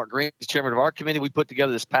side, Mark Green is chairman of our committee. We put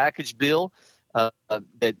together this package bill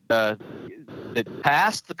that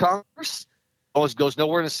passed the Congress. Goes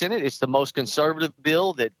nowhere in the Senate. It's the most conservative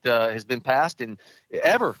bill that has been passed in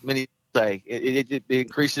ever. Many say it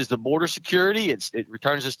increases the border security. It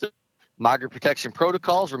returns us to migrant protection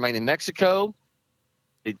protocols, remain in Mexico,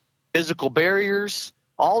 physical barriers,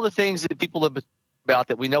 all the things that people have been about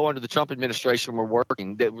that we know under the Trump administration were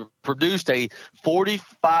working, that produced a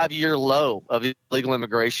 45-year low of illegal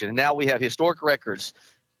immigration. And now we have historic records,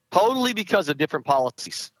 totally because of different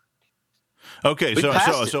policies. Okay, so it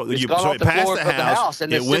passed the House,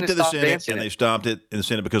 and it went to the Senate, and they stopped it in the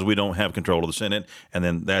Senate because we don't have control of the Senate, and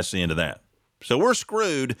then that's the end of that. So we're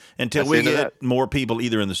screwed until we get more people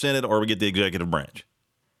either in the Senate or we get the executive branch.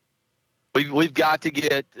 We've got to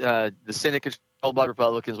get the Senate controlled by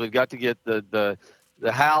Republicans. We've got to get the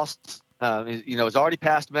House. It's already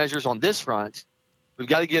passed measures on this front. We've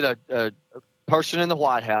got to get a person in the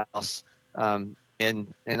White House. And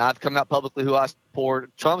I've come out publicly who I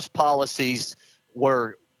support. Trump's policies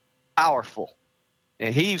were powerful,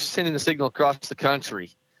 and he's sending the signal across the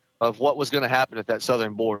country of what was going to happen at that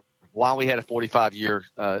southern border while we had a 45-year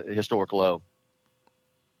historic low.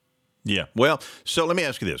 Yeah. Well, so let me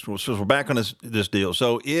ask you this. So we're back on this deal.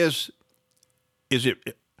 So is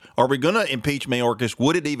it? Are we going to impeach Mayorkas?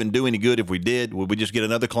 Would it even do any good if we did? Would we just get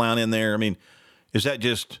another clown in there? I mean, is that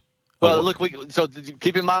just? Well, look. So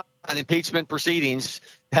keep in mind, impeachment proceedings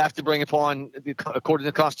have to bring upon, according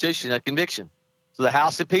to the Constitution, a conviction. So the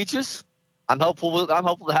House impeaches. I'm hopeful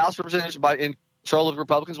the House representatives, in control of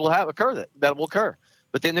Republicans, will occur. That will occur.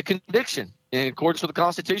 But then the conviction, in accordance with the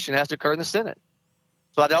Constitution, has to occur in the Senate.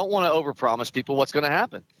 So I don't want to overpromise people what's going to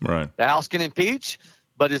happen. Right. The House can impeach,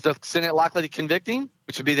 but is the Senate likely to convict him,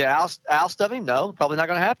 which would be the oust of him? No, probably not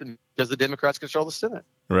going to happen because the Democrats control the Senate.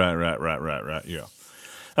 Right. Yeah.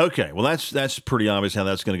 Okay. Well, that's pretty obvious how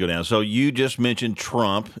that's going to go down. So you just mentioned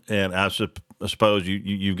Trump, and I suppose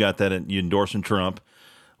you've got that. You endorsing Trump.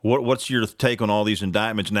 What's your take on all these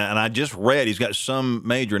indictments now? And I just read he's got some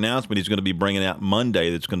major announcement he's going to be bringing out Monday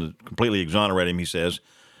that's going to completely exonerate him. He says,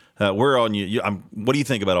 "We're on you." What do you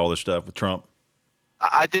think about all this stuff with Trump?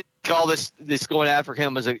 I think all this going after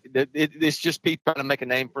him it's just people trying to make a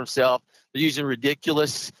name for himself. They're using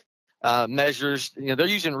ridiculous measures. They're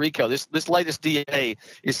using RICO. This latest DA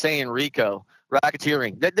is saying RICO,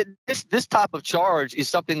 racketeering. This type of charge is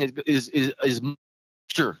something that is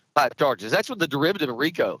sure type charges. That's what the derivative of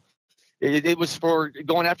RICO. It was for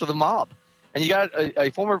going after the mob, and you got a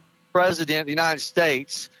former president of the United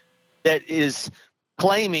States that is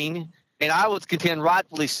claiming, and I would contend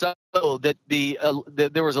rightfully so, that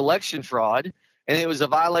that there was election fraud and it was a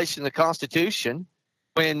violation of the Constitution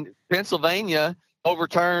when Pennsylvania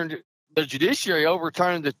the judiciary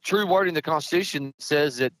overturned the true wording of the Constitution that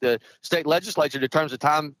says that the state legislature determines the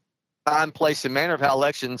time, place, and manner of how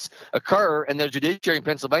elections occur, and the judiciary in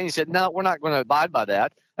Pennsylvania said, no, we're not going to abide by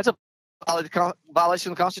that. That's a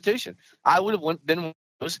violation of the Constitution. I would have been one of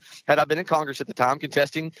those had I been in Congress at the time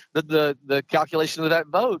contesting the calculation of that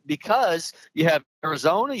vote, because you have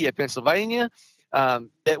Arizona, you have Pennsylvania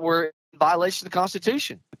that were in violation of the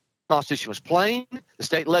Constitution. The Constitution was plain. The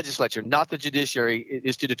state legislature, not the judiciary,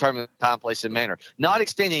 is to determine the time, place, and manner, not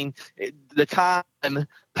extending the time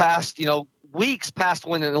past, weeks past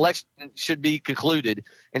when an election should be concluded,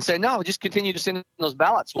 and say, no, just continue to send in those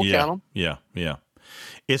ballots. We'll count them. Yeah.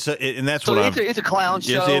 It's a clown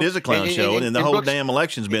show. Yes, it is a clown show, and the whole damn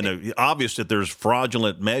election's been obvious that there's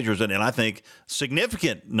fraudulent measures, and I think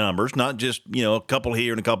significant numbers, not just a couple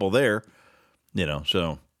here and a couple there.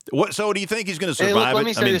 So what? So do you think he's going to survive? Let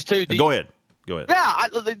me say this too. Go ahead. Yeah,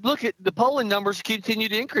 look at the polling numbers continue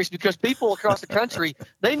to increase because people across the country,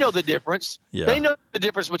 they know the difference. Yeah. They know the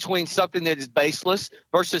difference between something that is baseless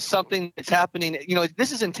versus something that's happening.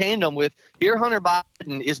 This is in tandem with here Hunter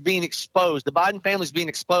Biden is being exposed. The Biden family is being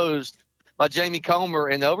exposed by Jamie Comer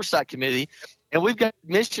and the Oversight Committee. And we've got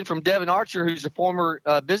mission from Devin Archer, who's a former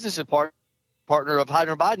business partner of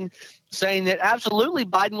Hunter Biden, saying that absolutely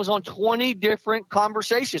Biden was on 20 different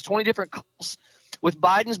conversations, 20 different calls with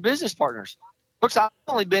Biden's business partners. Folks, I've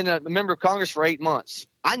only been a member of Congress for 8 months.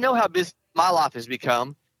 I know how busy my life has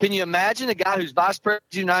become. Can you imagine a guy who's vice president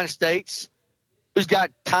of the United States, who's got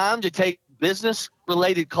time to take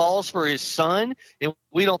business-related calls for his son, and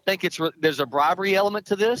we don't think there's a bribery element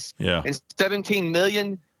to this? Yeah. And $17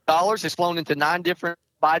 million has flown into 9 different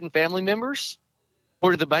Biden family members,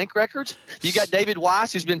 according to the bank records. You got David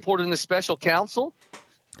Weiss, who's been put in the special counsel.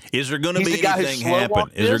 Is there going to be anything happen?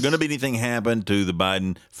 Is there going to be anything happen to the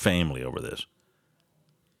Biden family over this?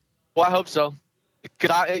 Well, I hope so.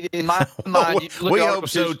 In my mind, we hope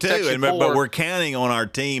so too. But we're counting on our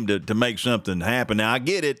team to make something happen. Now, I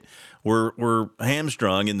get it. We're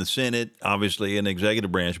hamstrung in the Senate, obviously, in the executive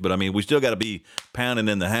branch. But I mean, we still got to be pounding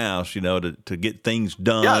in the House, to get things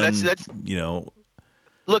done. Yeah, that's.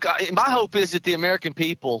 Look, my hope is that the American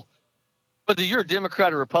people, whether you're a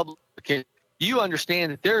Democrat or Republican, you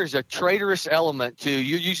understand that there is a traitorous element to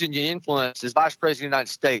you using your influence as Vice President of the United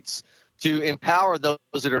States to empower those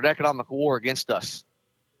that are in economic war against us.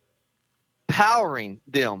 Empowering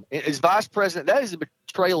them as Vice President, that is a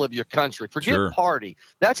betrayal of your country. Forget party.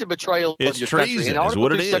 That's a betrayal of your country. And Article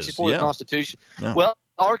 2, Section 4 of the Constitution. Yeah. Well,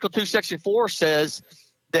 Article 2, Section 4 says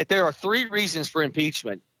that there are 3 reasons for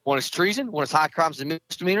impeachment. One is treason, one is high crimes and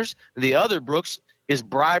misdemeanors, and the other, Brooks, is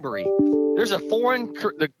bribery. There's the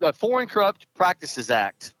Foreign Corrupt Practices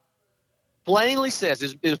Act. Plainly says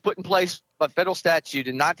it was put in place by federal statute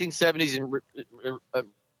in 1970s and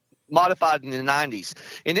modified in the 90s.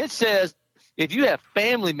 And it says if you have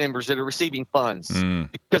family members that are receiving funds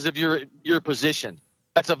because of your position,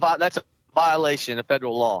 that's a violation of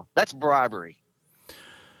federal law. That's bribery.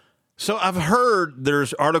 So I've heard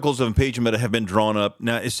there's articles of impeachment that have been drawn up.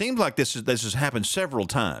 Now it seems like this has happened several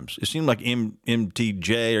times. It seemed like MTJ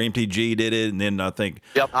or MTG did it, and then I think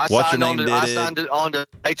I signed on to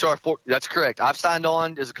HR 4. That's correct. I've signed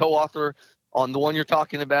on as a co-author on the one you're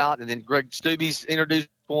talking about, and then Greg Stubbe's introduced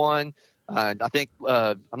one. I think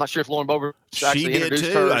I'm not sure if Lauren Boebert actually introduced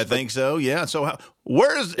too. hers, I think so. Yeah. So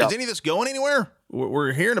is any of this going anywhere?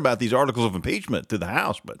 We're hearing about these articles of impeachment through the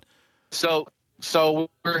House, but so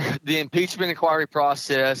the impeachment inquiry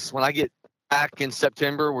process. When I get back in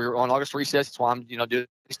September, we're on August recess. That's why I'm doing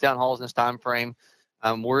these town halls in this time frame.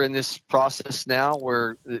 We're in this process now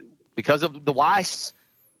where, because of the Weiss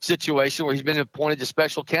situation, where he's been appointed to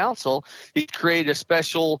special counsel, he created a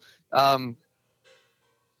special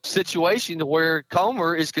situation to where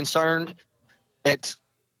Comer is concerned that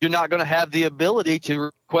you're not going to have the ability to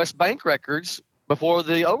request bank records before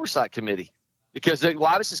the oversight committee, because the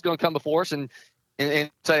Weiss is going to come before us and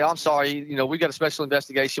say, I'm sorry, we got a special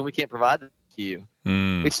investigation. We can't provide that to you.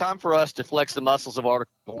 It's time for us to flex the muscles of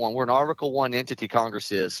Article 1. We're an Article 1 entity,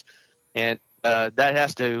 Congress is. And that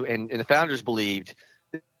has to, and the founders believed,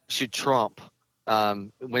 should trump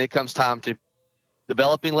when it comes time to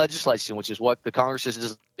developing legislation, which is what the Congress is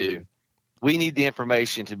designed to do. We need the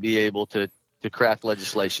information to be able to craft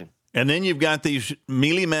legislation. And then you've got these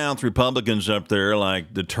mealy-mouthed Republicans up there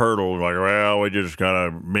like the turtle, like, well,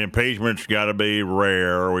 impeachment's got to be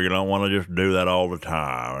rare. We don't want to just do that all the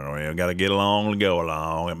time. We've got to get along and go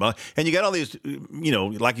along. And you got all these,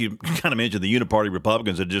 like you kind of mentioned, the uniparty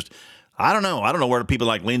Republicans that just, I don't know where people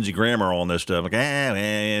like Lindsey Graham are on this stuff. Like, man,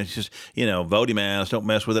 it's just, vote him out. Don't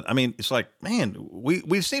mess with it. I mean, it's like, man,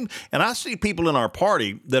 we seem, and I see people in our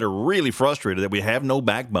party that are really frustrated that we have no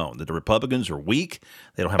backbone, that the Republicans are weak.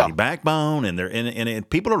 They don't have any backbone, and and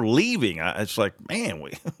people are leaving. It's like, man,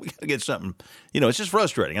 we got to get something. It's just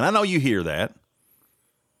frustrating. And I know you hear that.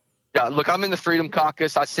 Yeah, look, I'm in the Freedom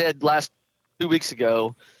Caucus. I said 2 weeks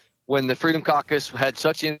ago, when the Freedom Caucus had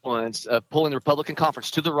such influence of pulling the Republican conference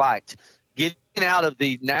to the right, getting out of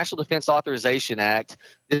the National Defense Authorization Act,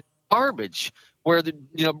 is garbage, where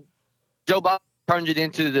Joe Biden turned it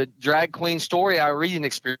into the drag queen story hour reading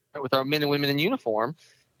experiment with our men and women in uniform.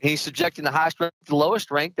 And he's subjecting the highest rank to the lowest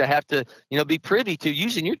rank to have to, be privy to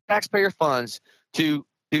using your taxpayer funds to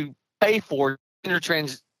pay for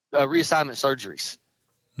intertrans reassignment surgeries.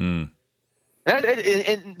 And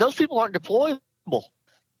those people aren't deployable.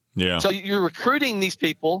 Yeah. So you're recruiting these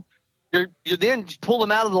people. You then pull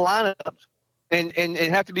them out of the lineup and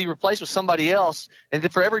have to be replaced with somebody else. And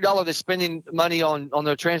then for every dollar they're spending money on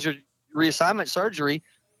their transfer reassignment surgery,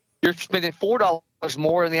 you're spending $4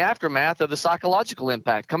 more in the aftermath of the psychological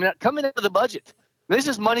impact coming out of the budget. This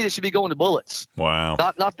is money that should be going to bullets. Wow.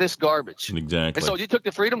 Not this garbage. Exactly. And so you took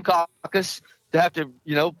the Freedom Caucus to have to,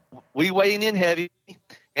 we weighing in heavy.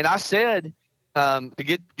 And I said, to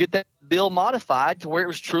get that bill modified to where it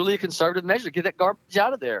was truly a conservative measure, get that garbage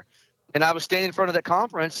out of there. And I was standing in front of that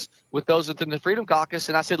conference with those within the Freedom Caucus,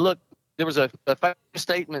 and I said, look, there was a famous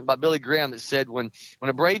statement by Billy Graham that said, when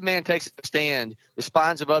a brave man takes a stand, the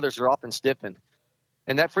spines of others are often stiffened.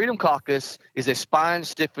 And that Freedom Caucus is a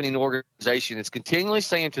spine-stiffening organization. It's continually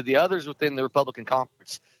saying to the others within the Republican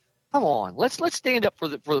conference, come on, let's stand up for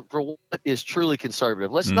what is truly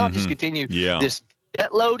conservative. Let's not just continue this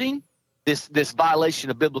debt loading, this violation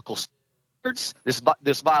of biblical standards,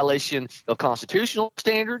 this violation of constitutional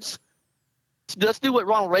standards. Let's do what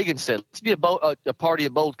Ronald Reagan said. Let's be a party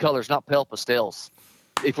of bold colors, not pale pastels.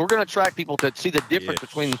 If we're going to attract people to see the difference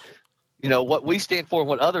between what we stand for and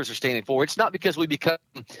what others are standing for, it's not because we become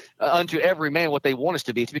unto every man what they want us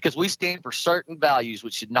to be. It's because we stand for certain values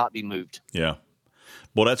which should not be moved. Yeah.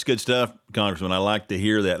 Well, that's good stuff, Congressman. I like to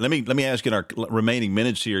hear that. Let me ask you in our remaining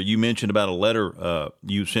minutes here. You mentioned about a letter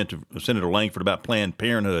you sent to Senator Langford about Planned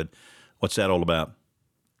Parenthood. What's that all about?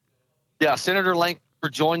 Yeah, Senator Langford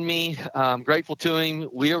joined me. I'm grateful to him.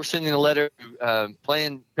 We were sending a letter to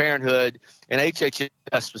Planned Parenthood and HHS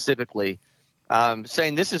specifically,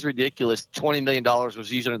 saying this is ridiculous. $20 million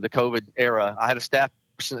was used under the COVID era. I had a staff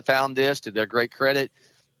person that found this to their great credit.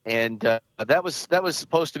 And that was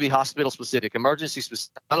supposed to be hospital specific, emergency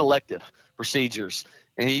specific, unelective procedures.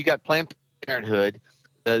 And you got Planned Parenthood,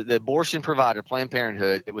 the abortion provider, Planned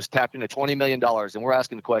Parenthood. It was tapped into $20 million, and we're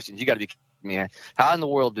asking the questions. You got to be kidding me. How in the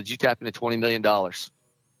world did you tap into $20 million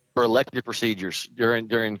for elective procedures during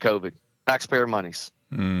COVID? Taxpayer monies.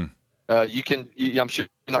 I'm sure you're not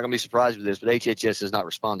going to be surprised with this, but HHS has not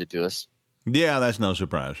responded to us. Yeah, that's no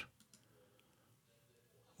surprise.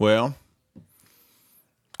 Well,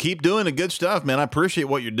 keep doing the good stuff, man. I appreciate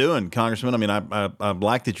what you're doing, Congressman. I mean, I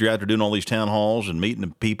like that you're out there doing all these town halls and meeting the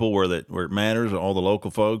people where it matters, all the local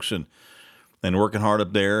folks. And and working hard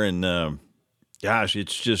up there. And gosh,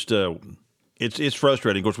 it's just it's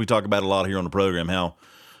frustrating. Of course, we talk about it a lot here on the program how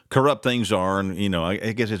corrupt things are, and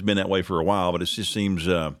I guess it's been that way for a while. But it just seems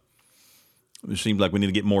like we need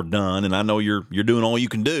to get more done. And I know you're doing all you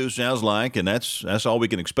can do. Sounds like, and that's all we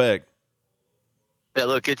can expect. Yeah,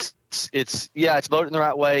 look, it's voting the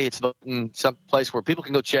right way. It's voting some place where people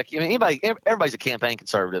can go check. I mean, everybody's a campaign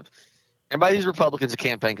conservative. Everybody who's Republican's a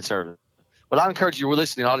campaign conservative. What I encourage your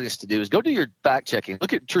listening audience to do is go do your fact checking.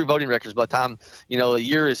 Look at true voting records by the time a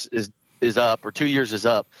year is up or 2 years is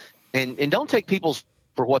up, and don't take people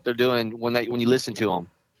for what they're doing when you listen to them.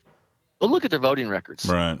 Go look at their voting records.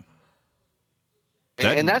 Right.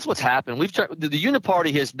 And that's what's happened. We've tried, the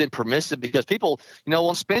Uniparty has been permissive because people,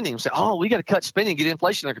 on spending say, "Oh, we got to cut spending, get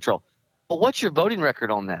inflation under control." Well, what's your voting record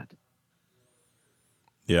on that?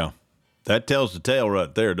 Yeah, that tells the tale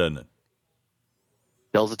right there, doesn't it?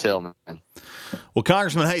 Tells the tale, man. Well,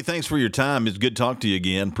 Congressman, hey, thanks for your time. It's good to talk to you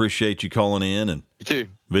again. Appreciate you calling in and you too,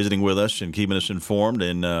 visiting with us and keeping us informed.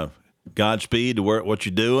 And Godspeed to what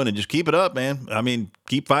you're doing, and just keep it up, man. I mean,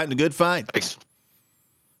 keep fighting the good fight.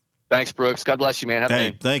 Thanks, Brooks. God bless you,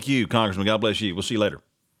 man. Thank you, Congressman. God bless you. We'll see you later.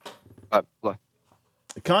 Bye.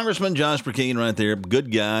 Congressman Josh Brecheen right there. Good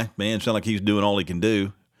guy. Man, sounds like he's doing all he can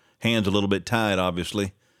do. Hands a little bit tied,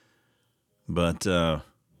 obviously. But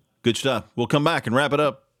good stuff. We'll come back and wrap it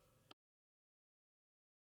up.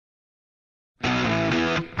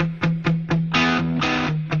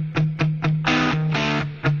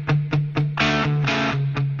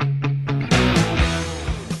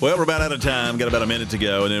 Well, we're about out of time. Got about a minute to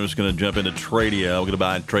go, and then we're just going to jump into Tradio. We're going to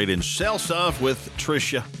buy and trade and sell stuff with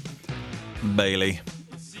Tricia Bailey.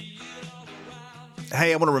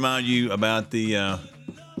 Hey, I want to remind you about the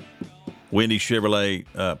Wendy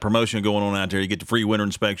Chevrolet promotion going on out there. You get the free winter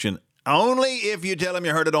inspection only if you tell them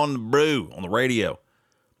you heard it on the brew, on the radio.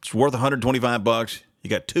 It's worth $125. You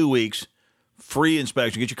got 2 weeks, free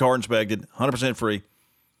inspection. Get your car inspected, 100% free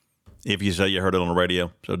if you say you heard it on the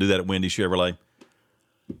radio. So do that at Wendy Chevrolet.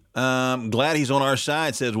 Glad he's on our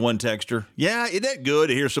side, says one texter. Yeah, isn't that good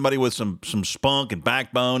to hear somebody with some spunk and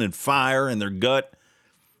backbone and fire in their gut?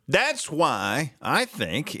 That's why I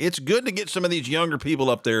think it's good to get some of these younger people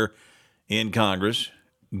up there in Congress.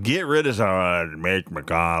 Get rid of Mitch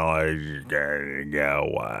McConnell.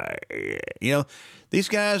 Go away. These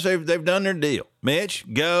guys, they've done their deal. Mitch,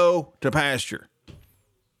 go to pasture.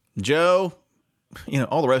 Joe,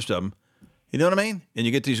 all the rest of them. You know what I mean? And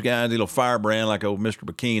you get these guys, little firebrand like old Mr.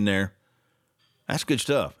 Brecheen there. That's good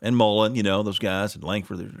stuff. And Mullen, those guys, and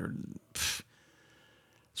Langford.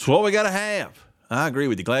 It's what we got to have. I agree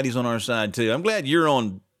with you. Glad he's on our side, too. I'm glad you're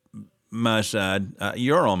on my side.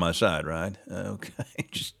 You're on my side, right? Okay.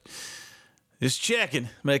 Just checking,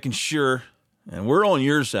 making sure. And we're on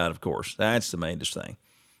your side, of course. That's the mainest thing.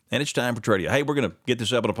 And it's time for Tradio. Hey, we're going to get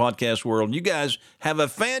this up in the podcast world. You guys have a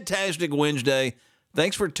fantastic Wednesday.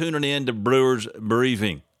 Thanks for tuning in to Brewers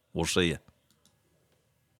Briefing. We'll see you.